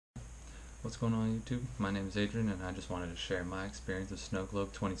What's going on YouTube? My name is Adrian and I just wanted to share my experience of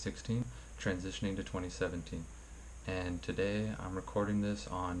SnowGlobe 2016 transitioning to 2017. And today I'm recording this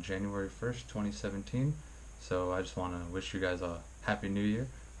on January 1st, 2017. So I just want to wish you guys a Happy New Year.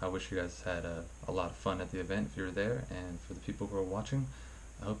 I wish you guys had a lot of fun at the event if you were there, and for the people who are watching,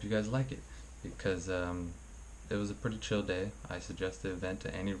 I hope you guys like it because it was a pretty chill day. I suggest the event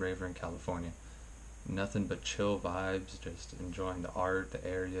to any raver in California. Nothing but chill vibes, just enjoying the art, the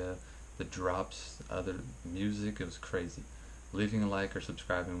area, the drops, other music. It was crazy. Leaving a like or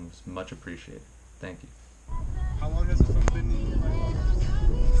subscribing was much appreciated. Thank you. How long has this film been in your life?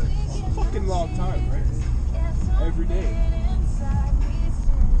 It's a fucking long time, right? Every day.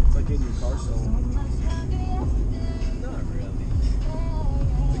 It's like getting your car stolen. Not really.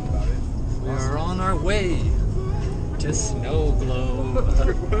 Think about it. We're on our way to SnowGlobe.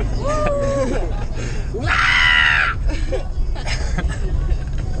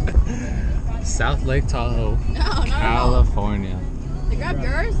 South Lake Tahoe, No, California. They grabbed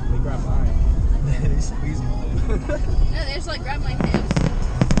yours? They grab mine. They squeeze mine. Yeah, they just like grabbed my hips.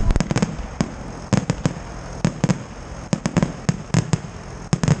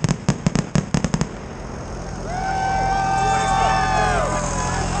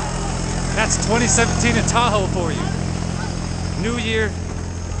 That's 2017 in Tahoe for you. New year.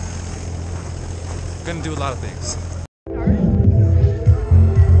 Gonna do a lot of things.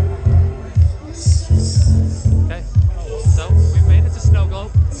 Okay, so we made it to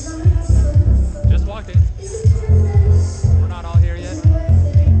SnowGlobe. Just walked in. We're not all here yet,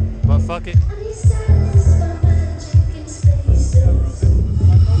 but fuck it.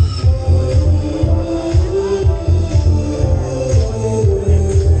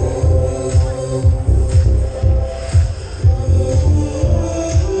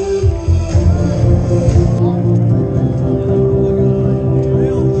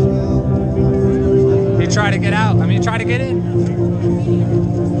 Try to get out. I mean, try to get in.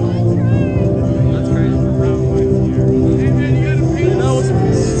 That's crazy.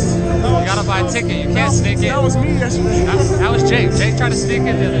 You gotta buy a ticket. You can't sneak in. That was me yesterday. That was Jake. Jake tried to sneak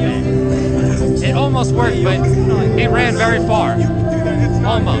in the other day. It almost worked, but he ran very far.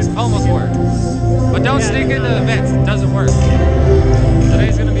 Almost worked. But don't sneak into events. It doesn't work.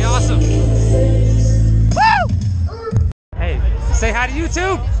 Today's gonna be awesome. Woo! Hey, say hi to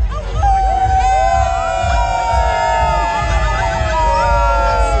YouTube.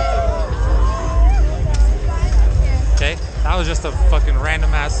 That was just a fucking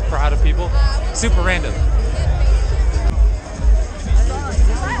random ass crowd of people. Super random.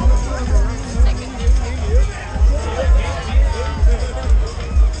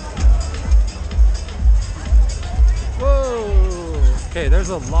 Whoa! Okay, there's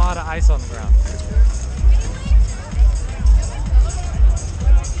a lot of ice on the ground.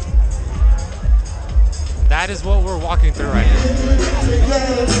 That is what we're walking through right now.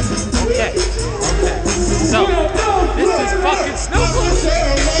 Okay. So, this is fucking SnowGlobe.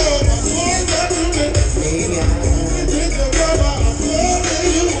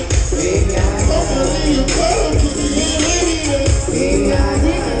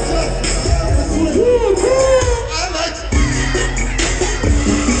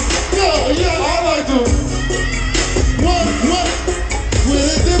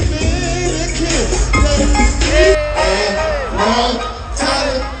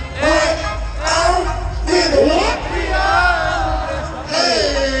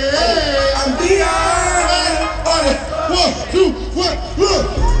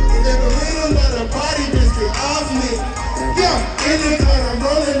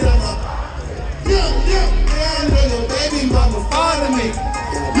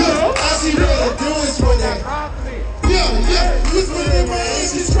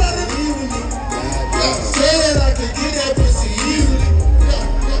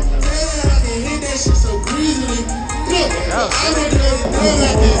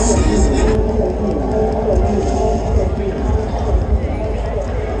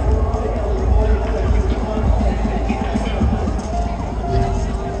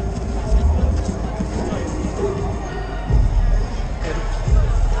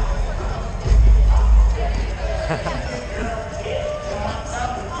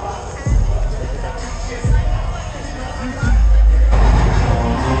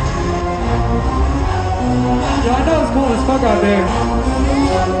 I know it's cold as fuck out there.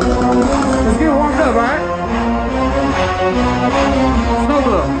 Let's get warmed up, alright?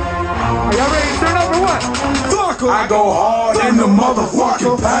 SnowGlobe. Are y'all ready to turn up or what? Fuck I go hard in the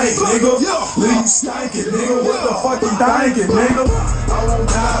motherfucking paint, nigga. Leave you stankin', nigga. What the fuck you thinking, nigga? I won't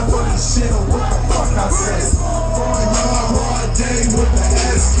die for this shit, or what the fuck I said. Going hard day with the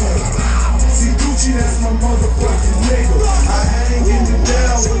SK.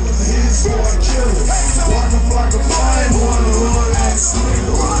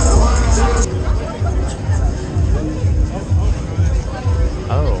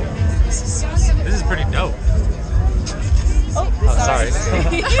 What's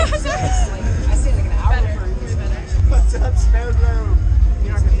up,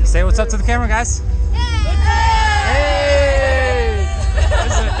 SnowGlobe? Say what's up to the camera, guys. Hey!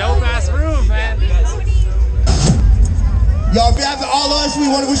 This is a dope ass room, man. Y'all, on behalf of all of us, we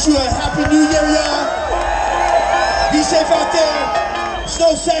want to wish you a happy new year, y'all. Be safe out there.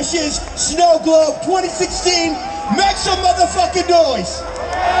 Snow Sessions, SnowGlobe 2016. Make some motherfucking noise.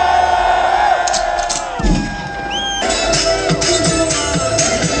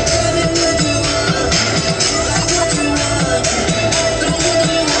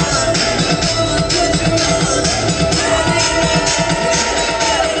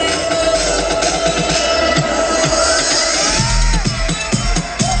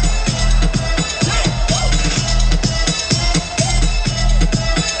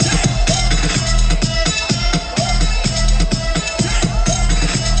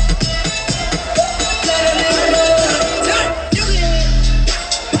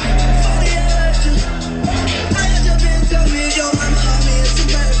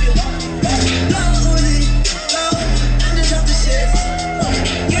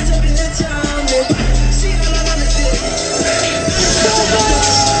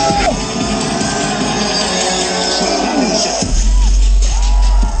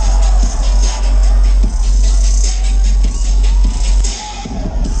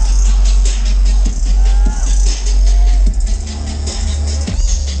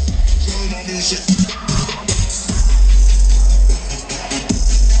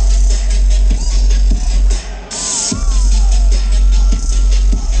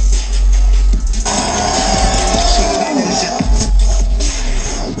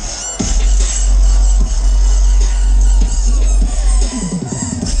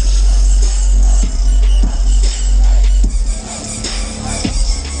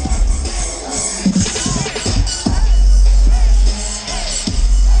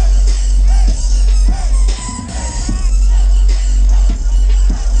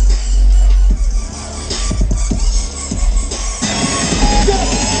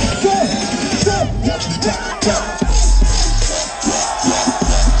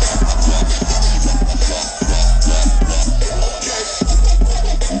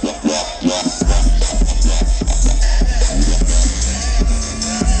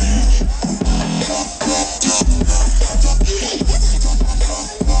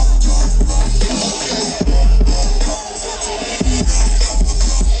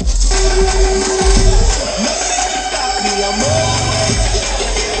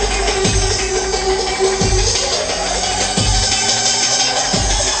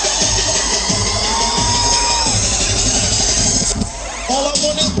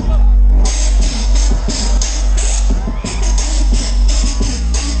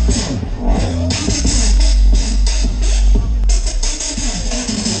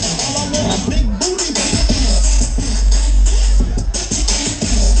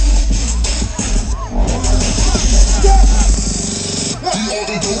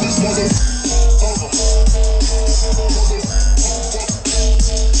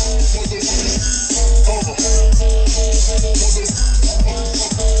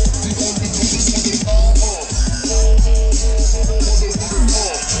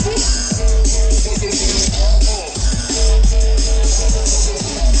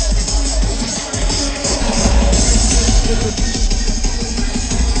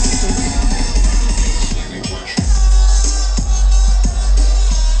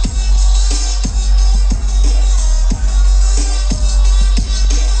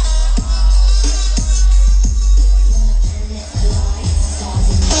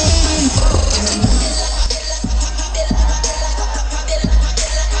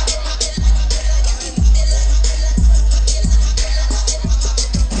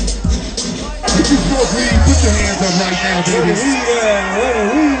 Put your hands up right now, baby.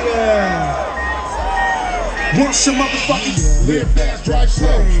 Want some motherfucking live fast, drive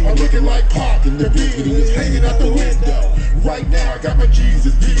slow. I'm looking like Pac and the dignity is hanging out the window. Right now I got my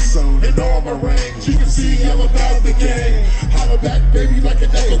Jesus piece on and all my rings. You can see I'm about the game. Holla back, baby, like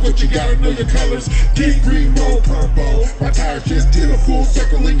an echo, but you gotta know your colors. Deep green, no purple. My tires just did a full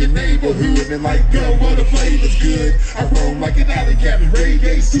circle in your neighborhood, and like go, what the flavor's good. I roam like an alley cat,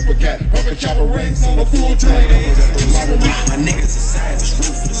 reggae super cat, pumping chopper rings on a full train. My niggas is savage,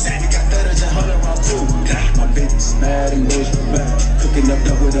 ruthless. We got 30s and 100 rounds too. My bitch mad and goes back, cooking up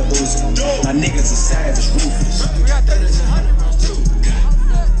with a Uzi. My niggas is savage, ruthless. We got 30s and 100 rounds too.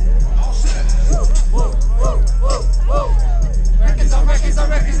 Whoa, whoa, whoa, whoa. Records on records on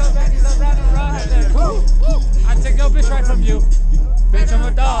records on records on round and round there. Woo. I take no bitch right from you. Bitch, I'm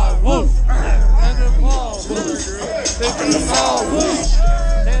a dog. Woof. Under the wall. Woof. Bitch, I'm a dog. Woof.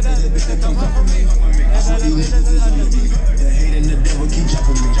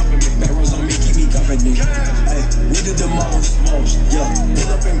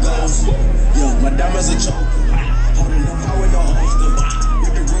 diamonds a choker. Holding the power in the holster.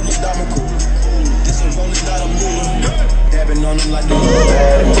 Whipping rumors, diamond cooler. This a rolling, not a mover. Dabbing on them like the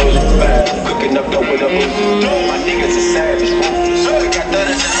bad. Cooking up dope with a boozer. My niggas are savage, ruthless. We got that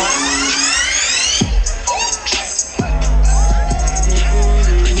in the money.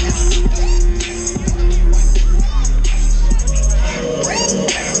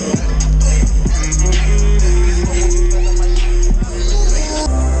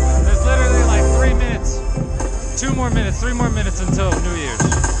 Three more minutes until New Year's.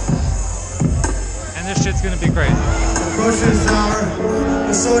 And this shit's gonna be crazy. Approaching this hour.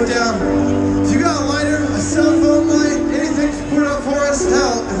 Let's slow it down. If you got a lighter, a cell phone light, anything to put up for us,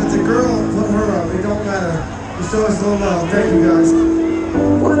 hell, if it's a girl, put her up. It don't matter. Just show us a little love. Thank you guys.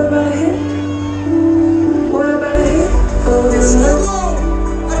 What about a hit? What about a hit?